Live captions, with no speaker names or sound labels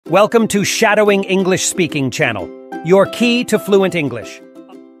Welcome to Shadowing English Speaking channel, your key to fluent English.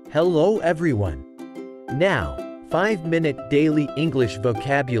 Hello everyone. Now, 5-minute daily English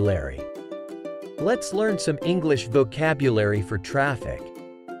vocabulary. Let's learn some English vocabulary for traffic.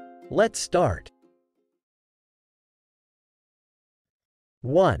 Let's start.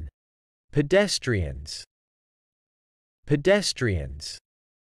 1. Pedestrians. Pedestrians.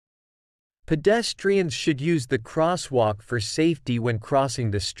 Pedestrians should use the crosswalk for safety when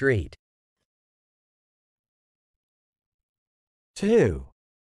crossing the street. 2.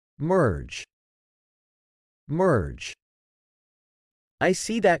 Merge. Merge. I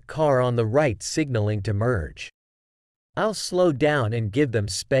see that car on the right signaling to merge. I'll slow down and give them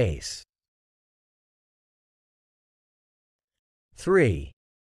space. 3.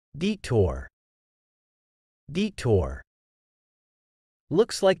 Detour. Detour.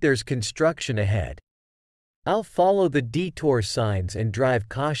 Looks like there's construction ahead. I'll follow the detour signs and drive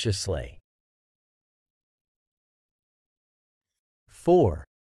cautiously. 4.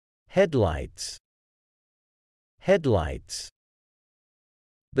 Headlights. Headlights.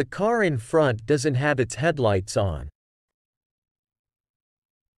 The car in front doesn't have its headlights on.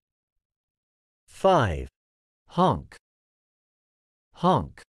 5. Honk.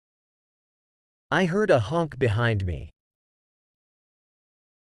 Honk. I heard a honk behind me.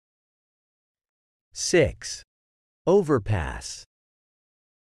 6. Overpass.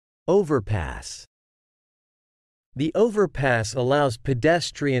 Overpass. The overpass allows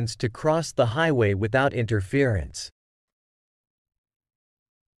pedestrians to cross the highway without interference.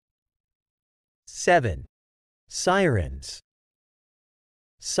 7. Sirens.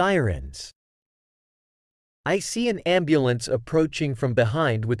 Sirens. I see an ambulance approaching from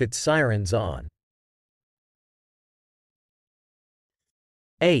behind with its sirens on.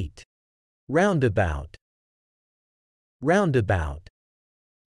 8. Roundabout. Roundabout.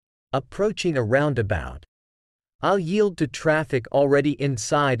 Approaching a roundabout. I'll yield to traffic already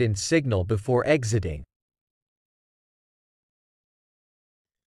inside and signal before exiting.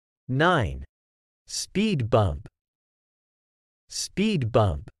 9. Speed bump. Speed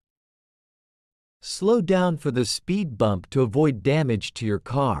bump. Slow down for the speed bump to avoid damage to your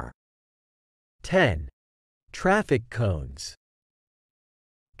car. 10. Traffic cones.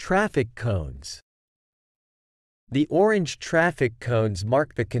 Traffic cones. The orange traffic cones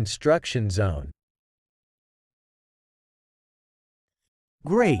mark the construction zone.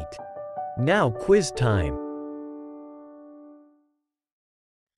 Great! Now quiz time.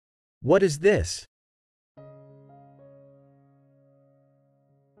 What is this?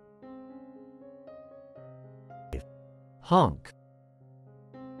 Honk.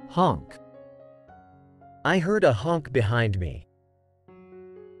 Honk. I heard a honk behind me.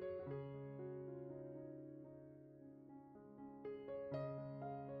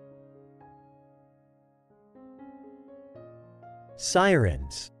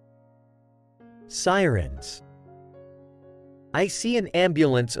 Sirens. Sirens. I see an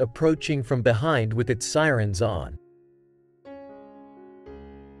ambulance approaching from behind with its sirens on.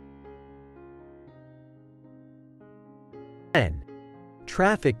 10.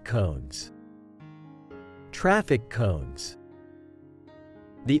 Traffic cones. Traffic cones.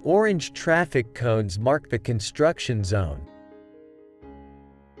 The orange traffic cones mark the construction zone.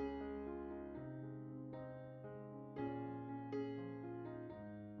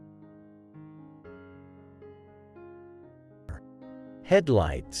 4.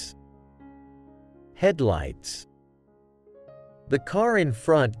 Headlights. Headlights. The car in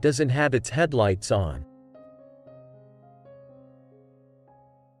front doesn't have its headlights on. 5.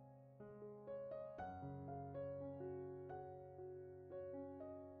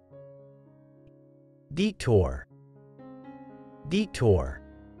 Detour. Detour.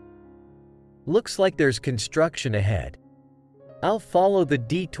 Looks like there's construction ahead. I'll follow the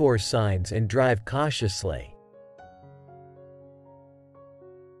detour signs and drive cautiously.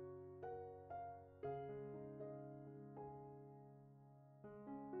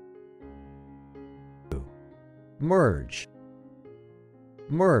 2. Merge.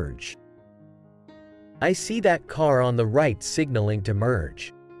 Merge. I see that car on the right signaling to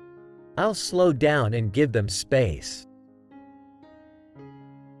merge. I'll slow down and give them space.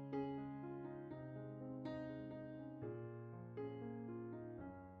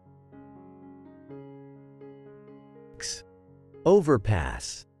 6.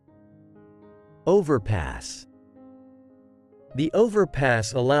 Overpass. Overpass. The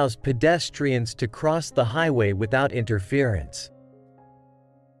overpass allows pedestrians to cross the highway without interference.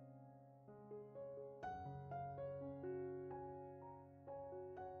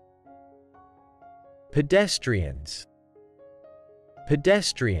 7. Pedestrians.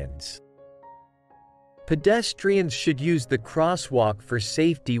 Pedestrians. Pedestrians should use the crosswalk for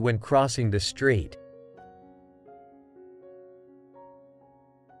safety when crossing the street.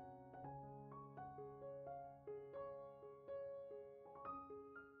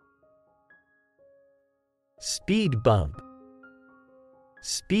 Speed bump.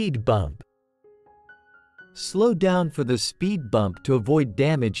 Speed bump. Slow down for the speed bump to avoid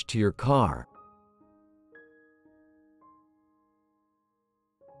damage to your car.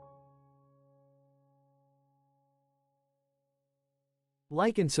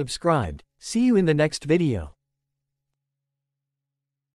 Like and subscribe. See you in the next video.